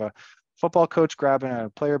image here of a football coach grabbing a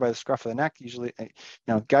player by the scruff of the neck. Usually,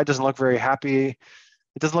 guy doesn't look very happy.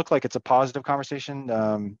 It doesn't look like it's a positive conversation.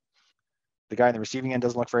 The guy in the receiving end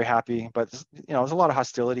doesn't look very happy, but there's a lot of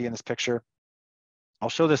hostility in this picture. I'll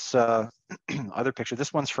show this other picture.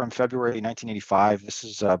 This one's from February 1985. This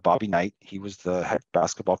is Bobby Knight. He was the head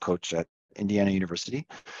basketball coach at Indiana University,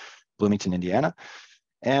 Bloomington, Indiana.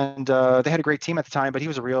 And they had a great team at the time, but he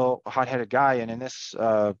was a real hot-headed guy. And in this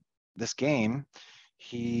game,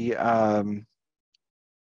 he was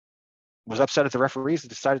upset at the referees and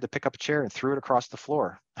decided to pick up a chair and threw it across the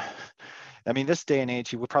floor. I mean, this day and age,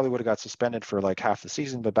 he probably would have got suspended for like half the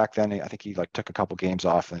season, but back then I think he like took a couple games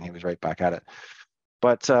off and he was right back at it.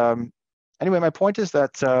 But anyway, my point is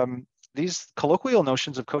that these colloquial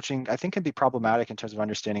notions of coaching, I think, can be problematic in terms of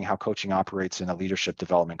understanding how coaching operates in a leadership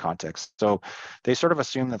development context. So they sort of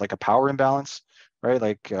assume that like a power imbalance, right?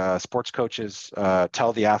 Like sports coaches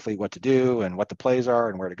tell the athlete what to do and what the plays are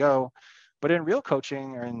and where to go. But in real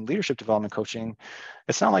coaching or in leadership development coaching,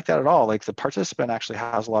 it's not like that at all. Like the participant actually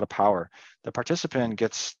has a lot of power. The participant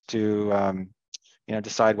gets to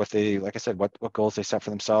decide what they, like I said, what goals they set for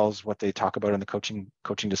themselves, what they talk about in the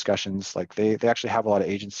coaching discussions. Like they actually have a lot of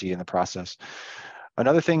agency in the process.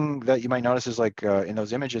 Another thing that you might notice is like in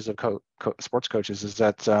those images of sports coaches is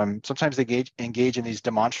that sometimes they engage in these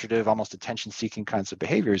demonstrative, almost attention-seeking kinds of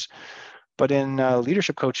behaviors. But in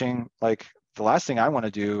leadership coaching, like the last thing I want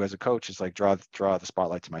to do as a coach is like draw the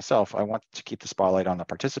spotlight to myself. I want to keep the spotlight on the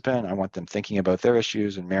participant. I want them thinking about their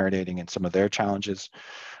issues and marinating in some of their challenges,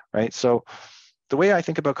 right? So the way I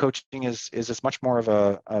think about coaching is it's much more of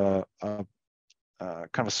a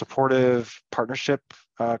kind of a supportive partnership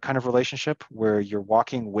kind of relationship where you're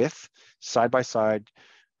walking with side by side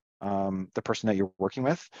the person that you're working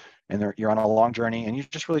with, and you're on a long journey, and you're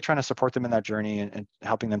just really trying to support them in that journey and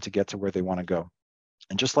helping them to get to where they want to go.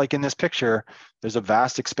 And just like in this picture, there's a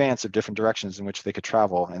vast expanse of different directions in which they could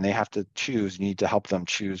travel, and they have to choose. You need to help them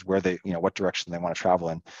choose where they, what direction they want to travel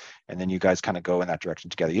in, and then you guys kind of go in that direction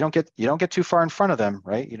together. You don't get too far in front of them,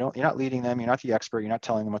 right? You're not leading them. You're not the expert. You're not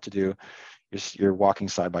telling them what to do. You're walking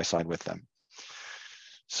side by side with them.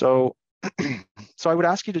 So, so I would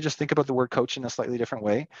ask you to just think about the word coach in a slightly different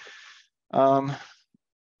way.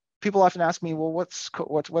 People often ask me, well, what's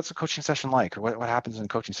a coaching session like, or what happens in a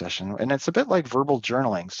coaching session? And it's a bit like verbal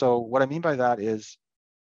journaling. So what I mean by that is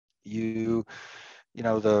the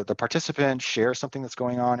participant shares something that's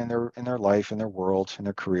going on in their life, in their world, in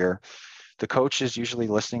their career. The coach is usually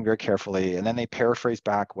listening very carefully, and then they paraphrase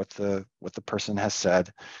back what the person has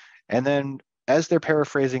said. And then as they're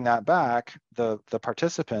paraphrasing that back, the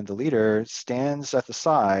participant, the leader, stands at the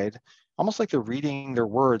side, almost like they're reading their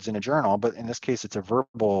words in a journal, but in this case, it's a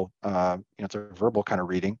verbal, it's a verbal kind of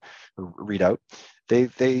reading or readout.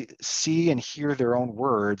 They see and hear their own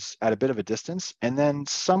words at a bit of a distance, and then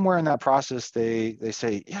somewhere in that process, they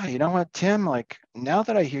say, yeah, you know what, Tim, like now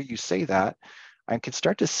that I hear you say that, I can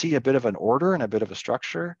start to see a bit of an order and a bit of a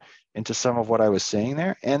structure into some of what I was saying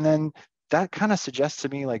there, and then that kind of suggests to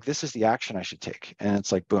me like this is the action I should take, and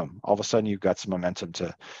it's like boom, all of a sudden you've got some momentum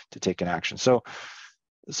to take an action. So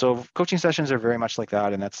coaching sessions are very much like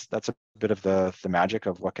that, and that's a bit of the magic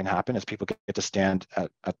of what can happen is people get to stand at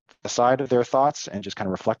the side of their thoughts and just kind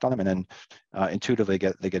of reflect on them, and then intuitively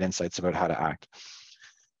they get insights about how to act.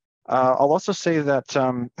 I'll also say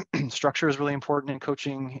that structure is really important in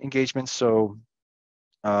coaching engagements. So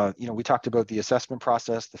we talked about the assessment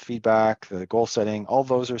process, the feedback, the goal setting. All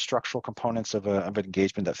those are structural components of an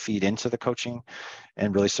engagement that feed into the coaching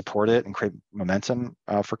and really support it and create momentum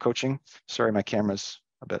for coaching. Sorry, my camera's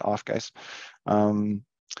a bit off, guys.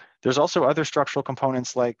 There's also other structural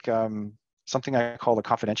components like something I call the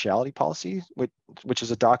confidentiality policy, which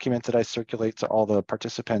is a document that I circulate to all the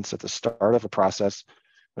participants at the start of a process.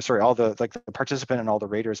 All the participant and all the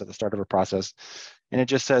raters at the start of a process. And it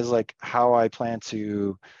just says like how I plan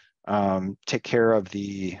to take care of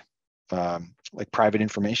the private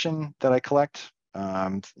information that I collect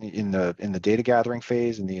in the data gathering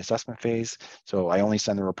phase, in the assessment phase. So I only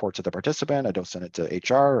send the report to the participant. I don't send it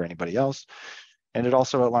to HR or anybody else. And it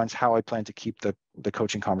also outlines how I plan to keep the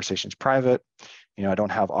coaching conversations private. I don't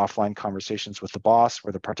have offline conversations with the boss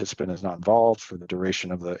where the participant is not involved for the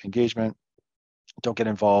duration of the engagement. Don't get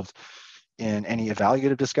involved in any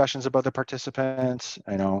evaluative discussions about the participants.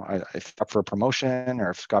 If up for a promotion, or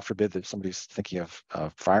if God forbid that somebody's thinking of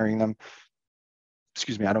firing them,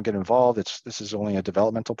 I don't get involved. This is only a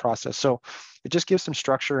developmental process. So it just gives some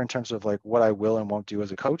structure in terms of like what I will and won't do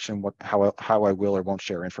as a coach, and how I will or won't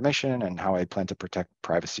share information, and how I plan to protect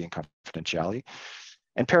privacy and confidentiality.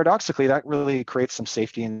 And paradoxically, that really creates some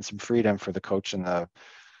safety and some freedom for the coach and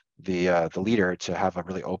the leader to have a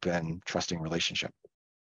really open, trusting relationship.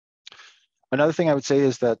 Another thing I would say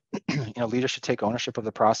is that leaders should take ownership of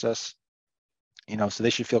the process. So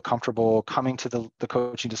they should feel comfortable coming to the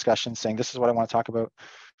coaching discussion, saying, "This is what I want to talk about.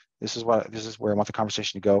 This is where I want the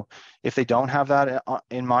conversation to go." If they don't have that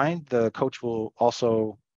in mind, the coach will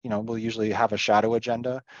also, will usually have a shadow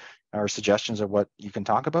agenda or suggestions of what you can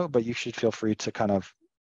talk about. But you should feel free to kind of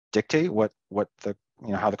dictate what the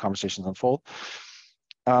how the conversations unfold.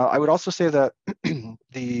 I would also say that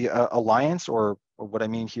the alliance, or what I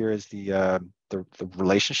mean here is the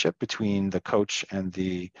relationship between the coach and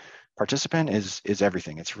the participant is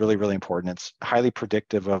everything. It's really, really important. It's highly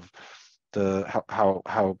predictive of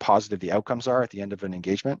how positive the outcomes are at the end of an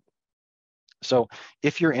engagement. So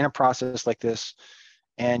if you're in a process like this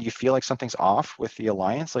and you feel like something's off with the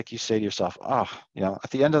alliance, like you say to yourself,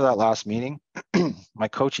 at the end of that last meeting, my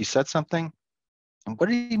coach, he said something. And what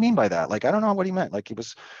did he mean by that? Like, I don't know what he meant. Like,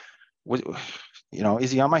 is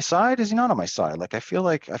he on my side? Is he not on my side? Like, I feel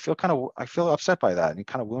upset by that and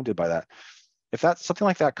kind of wounded by that. If something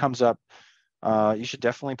like that comes up, you should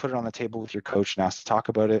definitely put it on the table with your coach and ask to talk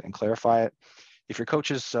about it and clarify it. If your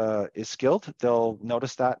coach is skilled, they'll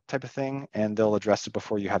notice that type of thing and they'll address it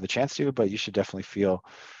before you have the chance to, but you should definitely feel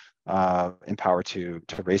empowered to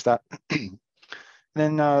raise that.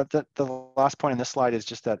 Then the last point in this slide is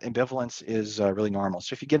just that ambivalence is really normal.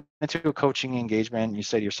 So if you get into a coaching engagement and you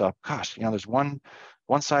say to yourself, gosh, there's one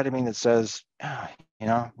one side of me that says, you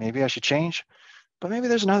know, maybe I should change, but maybe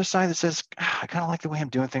there's another side that says, I kind of like the way I'm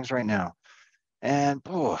doing things right now. And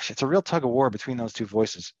it's a real tug of war between those two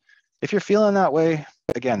voices. If you're feeling that way,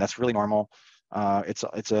 again, that's really normal. It's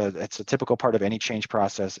a typical part of any change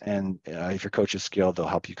process. And if your coach is skilled, they'll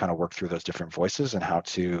help you kind of work through those different voices and how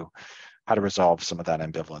to resolve some of that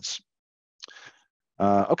ambivalence.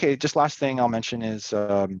 Okay, just last thing I'll mention is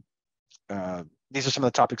these are some of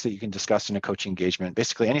the topics that you can discuss in a coaching engagement.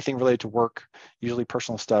 Basically, anything related to work, usually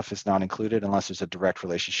personal stuff is not included unless there's a direct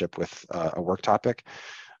relationship with a work topic.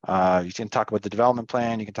 You can talk about the development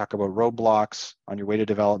plan. You can talk about roadblocks on your way to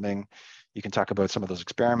developing. You can talk about some of those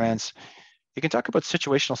experiments. You can talk about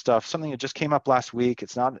situational stuff, something that just came up last week.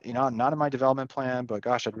 It's not, you know, not in my development plan, but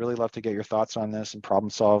gosh, I'd really love to get your thoughts on this and problem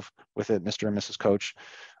solve with it, Mr. and Mrs. Coach.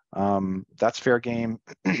 That's fair game.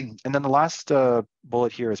 And then the last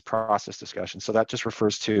bullet here is process discussion. So that just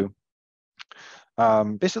refers to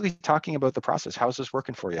basically talking about the process. How is this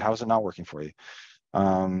working for you? How is it not working for you?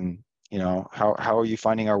 You know, how are you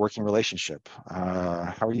finding our working relationship?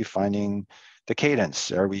 How are you finding the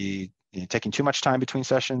cadence? Are we taking too much time between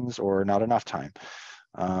sessions or not enough time?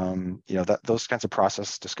 You know, those kinds of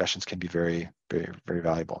process discussions can be very, very, very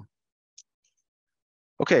valuable.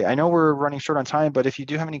 Okay, I know we're running short on time, but if you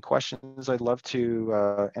do have any questions, I'd love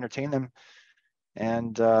to entertain them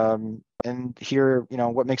and hear, you know,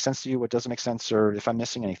 what makes sense to you, what doesn't make sense, or if I'm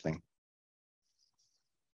missing anything.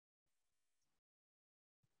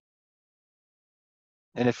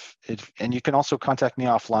 And and you can also contact me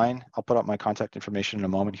offline. I'll put up my contact information in a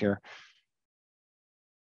moment here.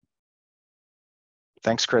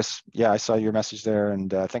 Thanks, Chris. Yeah, I saw your message there,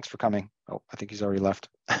 and thanks for coming. Oh, I think he's already left.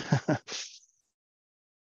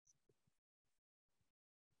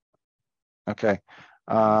 Okay.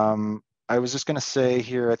 I was just going to say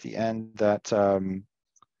here at the end that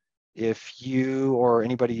if you or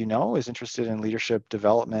anybody you know is interested in leadership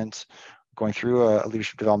development, going through a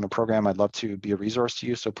leadership development program, I'd love to be a resource to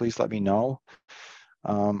you. So please let me know.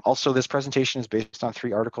 Also, this presentation is based on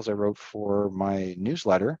 3 articles I wrote for my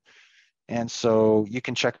newsletter. And so you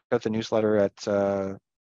can check out the newsletter at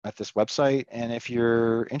this website. And if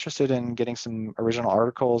you're interested in getting some original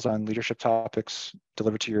articles on leadership topics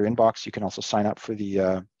delivered to your inbox, you can also sign up for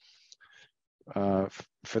the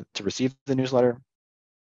to receive the newsletter.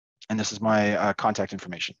 And this is my contact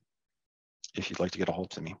information if you'd like to get a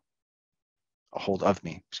hold of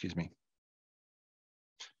me, excuse me.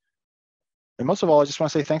 And most of all, I just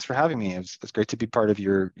want to say thanks for having me. It's great to be part of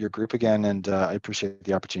your group again, and I appreciate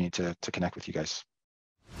the opportunity to connect with you guys.